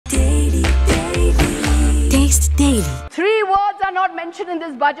are not mentioned in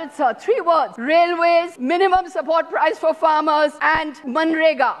this budget, sir. 3 words: railways, minimum support price for farmers, and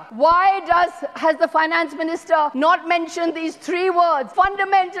Manrega. Why has the finance minister not mentioned these 3 words,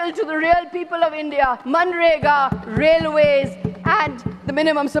 fundamental to the real people of India? Manrega, railways, and the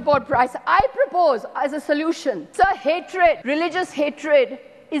minimum support price. I propose as a solution, sir, hatred, religious hatred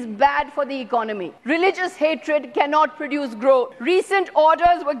is bad for the economy. Religious hatred cannot produce growth. Recent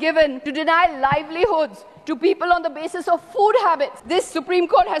orders were given to deny livelihoods to people on the basis of food habits. This Supreme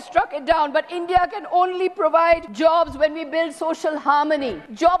Court has struck it down, but India can only provide jobs when we build social harmony.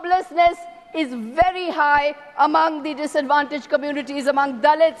 Joblessness is very high among the disadvantaged communities, among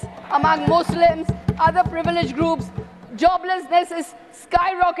Dalits, among Muslims, other privileged groups. Joblessness is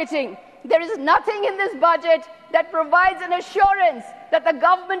skyrocketing. There is nothing in this budget that provides an assurance that the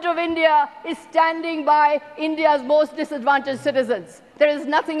government of India is standing by India's most disadvantaged citizens. There is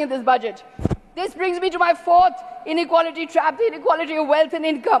nothing in this budget. This brings me to my 4th inequality trap, the inequality of wealth and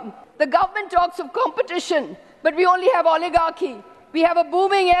income. The government talks of competition, but we only have oligarchy. We have a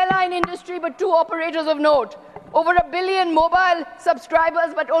booming airline industry, but 2 operators of note. Over 1 billion mobile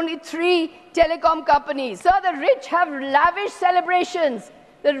subscribers, but only 3 telecom companies. Sir, the rich have lavish celebrations.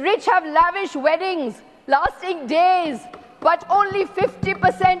 The rich have lavish weddings lasting days, but only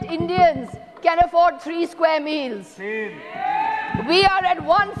 50% Indians can afford 3 square meals. We are at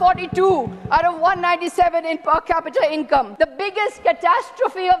 142 out of 197 in per capita income. The biggest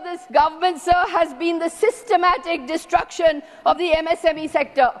catastrophe of this government, sir, has been the systematic destruction of the MSME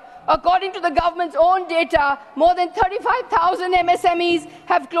sector. According to the government's own data, more than 35,000 MSMEs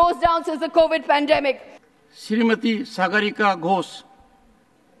have closed down since the COVID pandemic. Srimati Sagarika Ghose,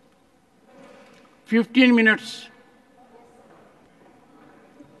 15 minutes.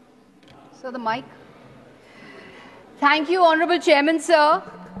 So the mic. Thank you, Honorable Chairman, sir.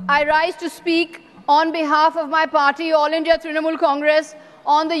 I rise to speak on behalf of my party, All India Trinamool Congress,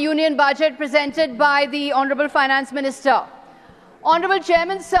 on the union budget presented by the Honorable Finance Minister. Honorable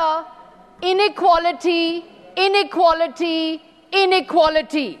Chairman, sir, inequality, inequality,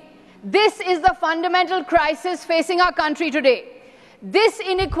 inequality. This is the fundamental crisis facing our country today. This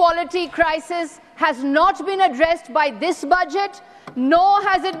inequality crisis has not been addressed by this budget, nor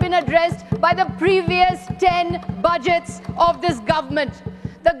has it been addressed by the previous 10 budgets of this government.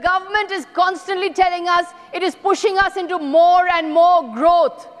 The government is constantly telling us it is pushing us into more and more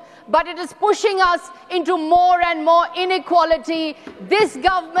growth, but it is pushing us into more and more inequality. This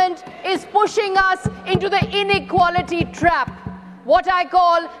government is pushing us into the inequality trap, what I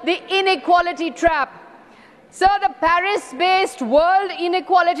call the inequality trap. Sir, the Paris-based World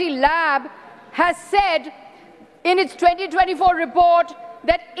Inequality Lab has said in its 2024 report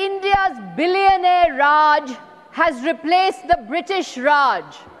that India's billionaire Raj has replaced the British Raj.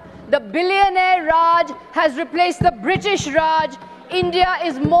 The billionaire Raj has replaced the British Raj. India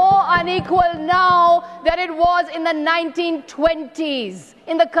is more unequal now than it was in the 1920s,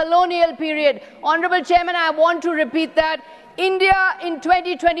 in the colonial period. Honorable Chairman, I want to repeat that. India in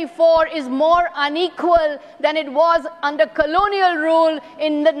 2024 is more unequal than it was under colonial rule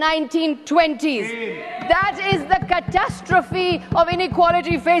in the 1920s. That is the catastrophe of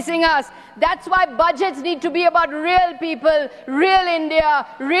inequality facing us. That's why budgets need to be about real people, real India,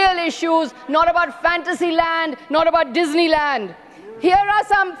 real issues, not about fantasy land, not about Disneyland. Here are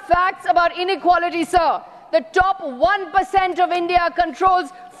some facts about inequality, sir. The top 1% of India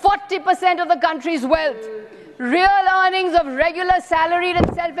controls 40% of the country's wealth. Real earnings of regular salaried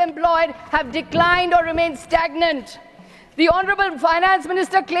and self-employed have declined or remained stagnant. The Honorable Finance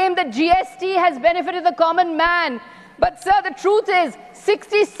Minister claimed that GST has benefited the common man. But sir, the truth is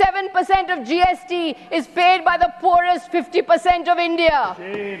 67% of GST is paid by the poorest 50% of India.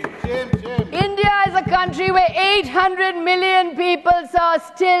 India is a country where 800 million people, sir,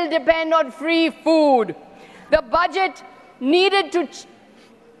 still depend on free food. The budget needed to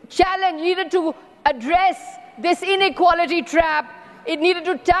address this inequality trap. It needed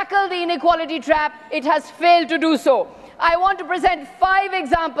to tackle the inequality trap. It has failed to do so. I want to present 5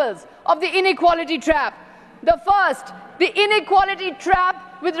 examples of the inequality trap. The first, the inequality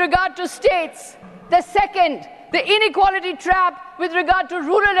trap with regard to states. The second, the inequality trap with regard to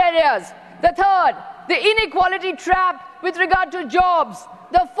rural areas. The third, the inequality trap with regard to jobs.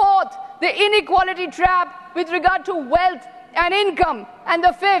 The fourth, the inequality trap with regard to wealth and income. And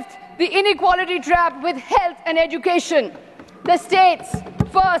the fifth, the inequality trap with health and education. The states.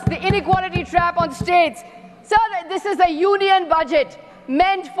 First, the inequality trap on states. Sir, this is a union budget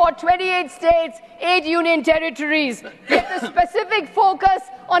meant for 28 states, 8 union territories. Yet the specific focus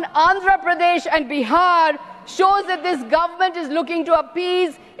on Andhra Pradesh and Bihar shows that this government is looking to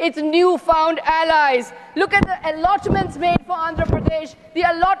appease its newfound allies. Look at the allotments made for Andhra Pradesh, the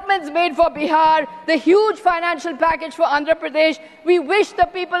allotments made for Bihar, the huge financial package for Andhra Pradesh. We wish the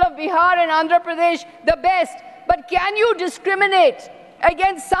people of Bihar and Andhra Pradesh the best, but can you discriminate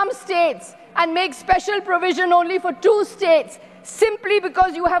against some states and make special provision only for 2 states simply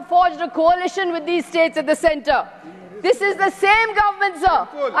because you have forged a coalition with these states at the center? This is the same government, sir.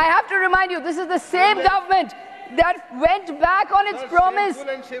 I have to remind you, this is the same government that went back on its promise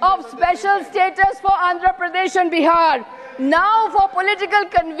of special status for Andhra Pradesh and Bihar. Now, for political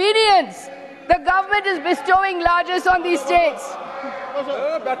convenience, the government is bestowing largesse on these states.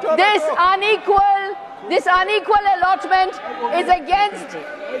 This unequal allotment is against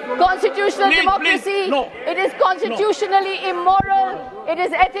constitutional democracy. No. It is constitutionally immoral. It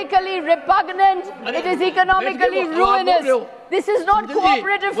is ethically repugnant. It is economically ruinous. This is not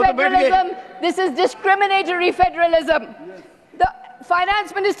cooperative federalism. This is discriminatory federalism. The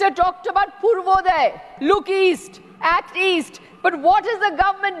finance minister talked about Purvoday, look east, act east. But what is the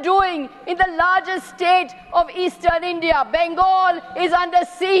government doing in the largest state of eastern India? Bengal is under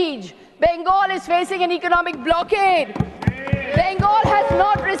siege. Bengal is facing an economic blockade. Bengal has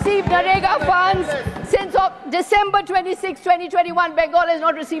not received Narega funds since December 26, 2021. Bengal has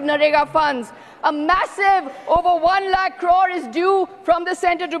not received Narega funds. A massive, over 1 lakh crore is due from the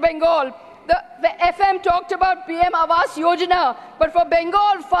center to Bengal. The FM talked about PM Awas Yojana, but for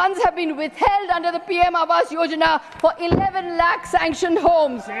Bengal, funds have been withheld under the PM Awas Yojana for 11 lakh sanctioned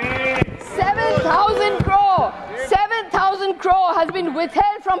homes. 7,000 crore has been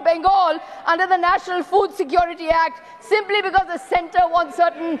withheld from Bengal under the National Food Security Act simply because the center wants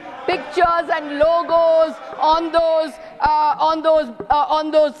certain pictures and logos on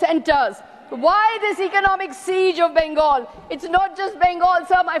those centers. Why this economic siege of Bengal? It's not just Bengal,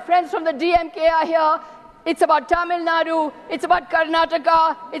 sir. My friends from the DMK are here. It's about Tamil Nadu. It's about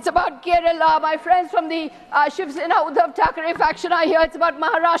Karnataka. It's about Kerala. My friends from the Shiv Sena Uddhav Thackeray faction are here. It's about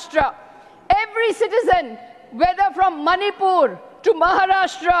Maharashtra. Every citizen, whether from Manipur to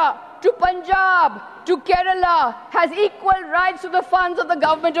Maharashtra to Punjab to Kerala, has equal rights to the funds of the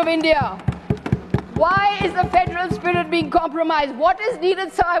government of India. Why is the federal spirit being compromised? What is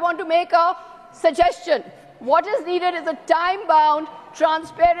needed, sir? I want to make a suggestion. What is needed is a time-bound,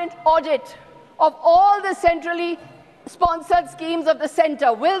 transparent audit of all the centrally sponsored schemes of the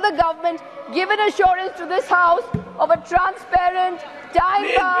center. Will the government give an assurance to this House of a transparent,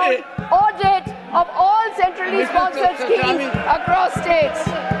 time-bound audit of all centrally sponsored schemes across states?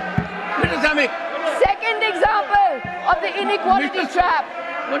 Second example of the inequality trap.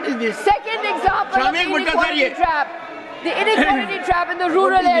 What is this? Second example of the inequality trap. The inequality trap in the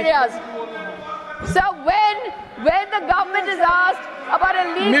rural areas. So when the government is asked about a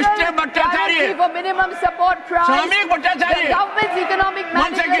legal guarantee for minimum support price, the government's economic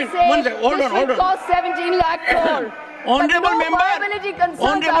manager says this will cost 17 lakh crore. Honorable member, I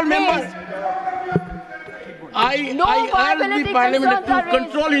ask the parliament to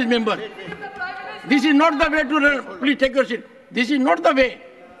control his member. This is not the way to run. Please take your seat. This is not the way.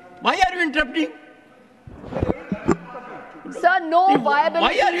 Why are you interrupting? Sir, no viability.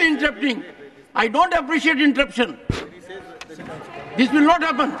 Why are you interrupting? I don't appreciate interruption. This will not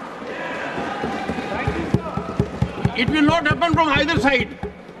happen. It will not happen from either side.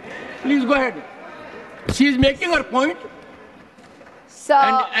 Please go ahead. She is making her point.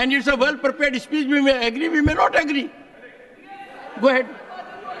 Sir, and it's a well-prepared speech. We may agree, we may not agree. Go ahead.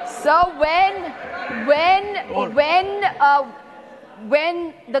 So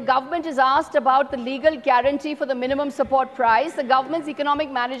when the government is asked about the legal guarantee for the minimum support price, the government's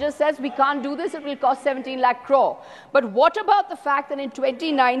economic manager says we can't do this, it will cost 17 lakh crore. But what about the fact that in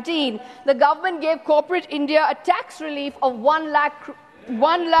 2019, the government gave corporate India a tax relief of 1 lakh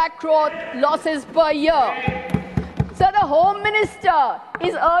crore losses per year? So the Home Minister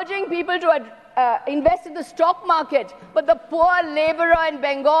is urging people to invest in the stock market, but the poor labourer in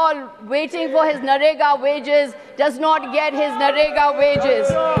Bengal waiting for his Narega wages does not get his Narega wages.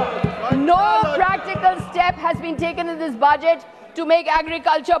 No practical step has been taken in this budget to make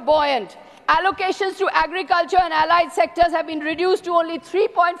agriculture buoyant. Allocations to agriculture and allied sectors have been reduced to only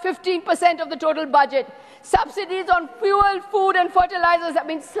 3.15% of the total budget. Subsidies on fuel, food and fertilizers have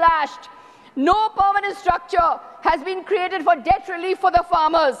been slashed. No permanent structure has been created for debt relief for the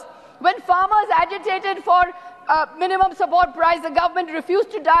farmers. When farmers agitated for minimum support price, the government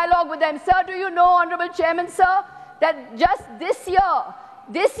refused to dialogue with them. Sir, do you know, Honorable Chairman, sir, that just this year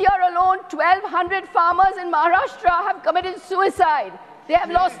alone, 1,200 farmers in Maharashtra have committed suicide. They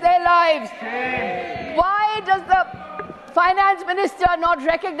have lost their lives. Why does the finance minister not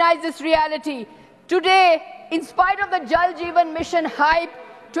recognize this reality? Today, in spite of the Jal Jeevan Mission hype,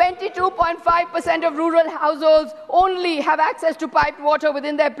 22.5% of rural households only have access to piped water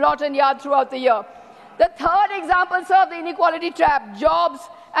within their plot and yard throughout the year. The third example, sir, of the inequality trap, jobs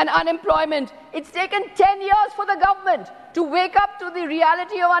and unemployment. It's taken 10 years for the government to wake up to the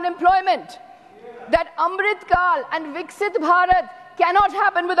reality of unemployment. That Amrit Kal and Viksit Bharat cannot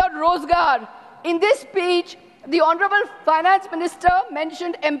happen without Rozgar. In this speech, the Honorable Finance Minister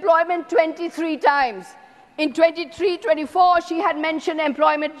mentioned employment 23 times. In 23-24, she had mentioned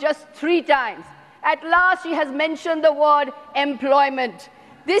employment just 3 times. At last, she has mentioned the word employment.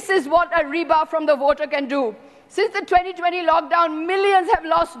 This is what a rebuff from the voter can do. Since the 2020 lockdown, millions have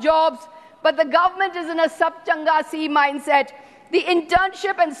lost jobs, but the government is in a sab changa si mindset. The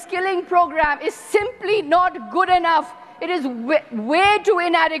internship and skilling program is simply not good enough. It is way too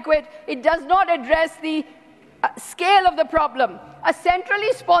inadequate. It does not address the scale of the problem. A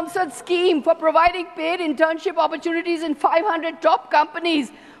centrally sponsored scheme for providing paid internship opportunities in 500 top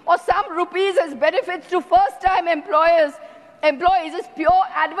companies or some rupees as benefits to first-time employees is pure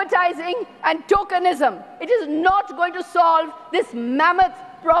advertising and tokenism. It is not going to solve this mammoth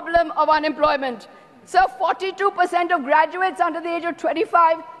problem of unemployment. So 42% of graduates under the age of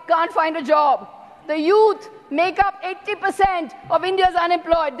 25 can't find a job. The youth make up 80% of India's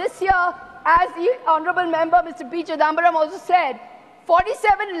unemployed. This year, as the Honourable Member, Mr. P. Chidambaram, also said,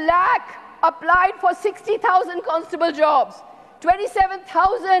 47 lakh applied for 60,000 constable jobs.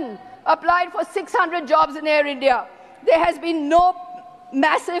 27,000 applied for 600 jobs in Air India. There has been no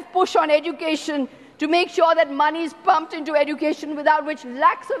massive push on education to make sure that money is pumped into education, without which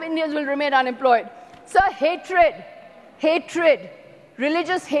lakhs of Indians will remain unemployed. So hatred,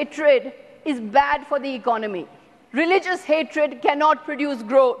 religious hatred is bad for the economy. Religious hatred cannot produce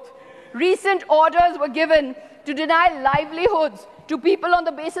growth. Recent orders were given to deny livelihoods to people on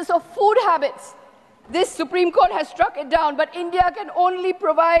the basis of food habits. This Supreme Court has struck it down, but India can only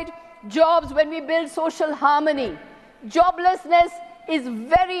provide jobs when we build social harmony. Joblessness is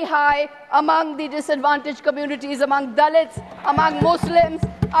very high among the disadvantaged communities, among Dalits, among Muslims,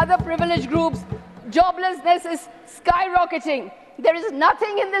 other privileged groups. Joblessness is skyrocketing. There is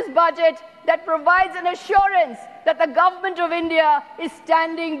nothing in this budget that provides an assurance that the government of India is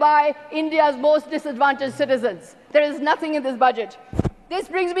standing by India's most disadvantaged citizens. There is nothing in this budget. This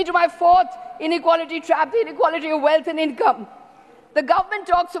brings me to my fourth inequality trap, the inequality of wealth and income. The government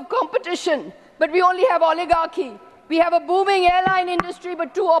talks of competition, but we only have oligarchy. We have a booming airline industry,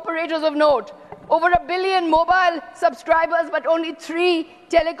 but 2 operators of note. Over 1 billion mobile subscribers, but only 3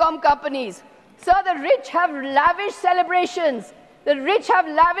 telecom companies. Sir, the rich have lavish celebrations. The rich have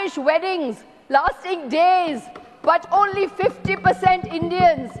lavish weddings, lasting days, but only 50%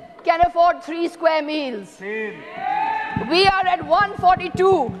 Indians can afford 3 square meals. We are at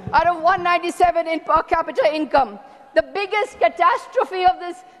 142 out of 197 in per capita income. The biggest catastrophe of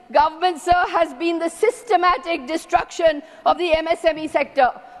this government, sir, has been the systematic destruction of the MSME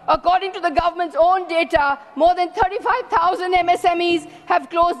sector. According to the government's own data, more than 35,000 MSMEs have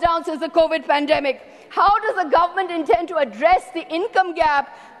closed down since the COVID pandemic. How does the government intend to address the income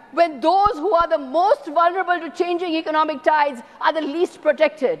gap when those who are the most vulnerable to changing economic tides are the least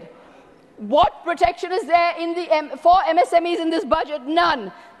protected? What protection is there for MSMEs in this budget?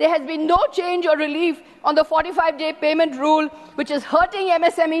 None. There has been no change or relief on the 45-day payment rule, which is hurting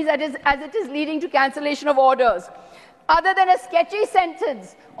MSMEs as it is leading to cancellation of orders. Other than a sketchy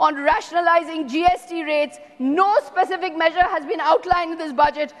sentence on rationalizing GST rates, no specific measure has been outlined in this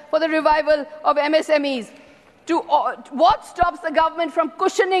budget for the revival of MSMEs. What stops the government from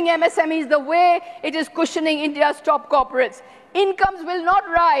cushioning MSMEs the way it is cushioning India's top corporates? Incomes will not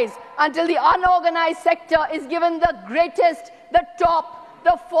rise until the unorganized sector is given the greatest, the top,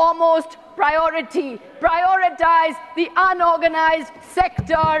 the foremost priority. Prioritize the unorganized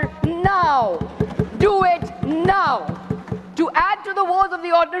sector now. Do it now. To add to the woes of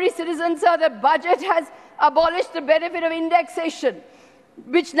the ordinary citizens, sir, the budget has abolished the benefit of indexation,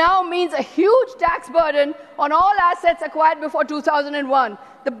 which now means a huge tax burden on all assets acquired before 2001.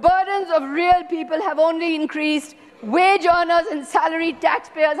 The burdens of real people have only increased. Wage earners and salaried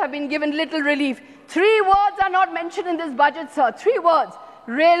taxpayers have been given little relief. 3 words are not mentioned in this budget, sir. 3 words: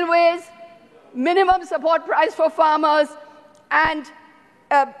 railways, minimum support price for farmers, and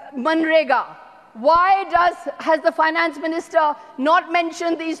Manrega. Why has the finance minister not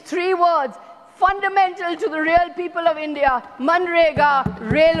mentioned these 3 words fundamental to the real people of India?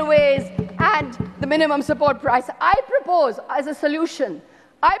 Manrega, railways, and the minimum support price. I propose, as a solution,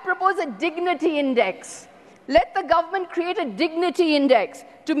 I propose a dignity index. Let the government create a dignity index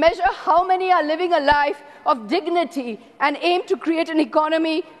to measure how many are living a life of dignity and aim to create an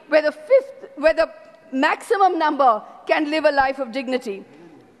economy where the maximum number can live a life of dignity.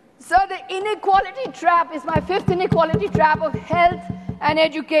 Sir, the inequality trap is my fifth inequality trap of health and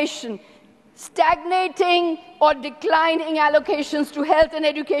education. Stagnating or declining allocations to health and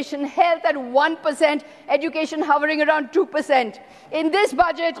education, health at 1%, education hovering around 2%. In this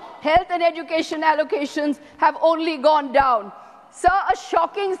budget, health and education allocations have only gone down. Sir, a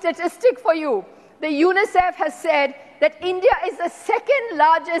shocking statistic for you. The UNICEF has said that India is the second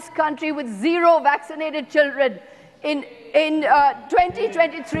largest country with zero vaccinated children. In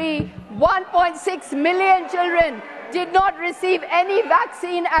 2023, 1.6 million children did not receive any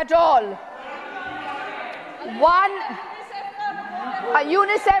vaccine at all. A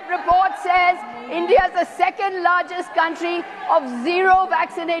UNICEF report says India is the second largest country of zero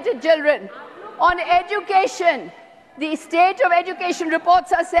vaccinated children. On education, the State of Education report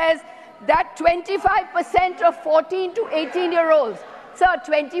says that 25% of 14 to 18-year-olds, sir,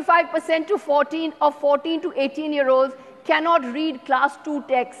 25% of 14 to 18-year-olds cannot read class 2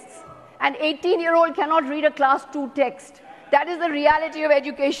 texts. An 18-year-old cannot read a class 2 text. That is the reality of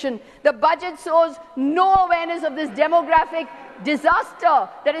education. The budget shows no awareness of this demographic disaster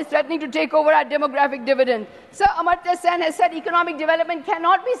that is threatening to take over our demographic dividend. Sir, Amartya Sen has said economic development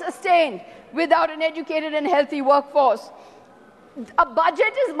cannot be sustained without an educated and healthy workforce. A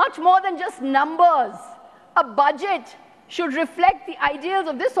budget is much more than just numbers. A budget should reflect the ideals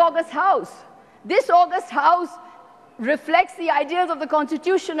of this August House. This August House reflects the ideals of the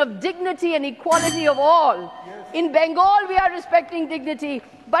Constitution of dignity and equality of all. Yes. In Bengal, we are respecting dignity,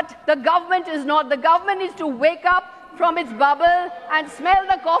 but the government is not. The government needs to wake up from its bubble and smell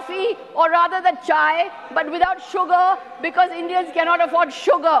the coffee, or rather the chai, but without sugar, because Indians cannot afford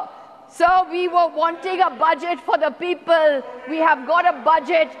sugar. So we were wanting a budget for the people. We have got a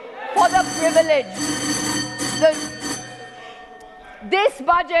budget for the privileged. This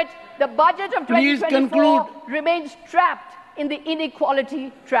budget, the budget of 2024, remains trapped in the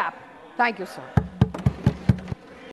inequality trap. Thank you, sir.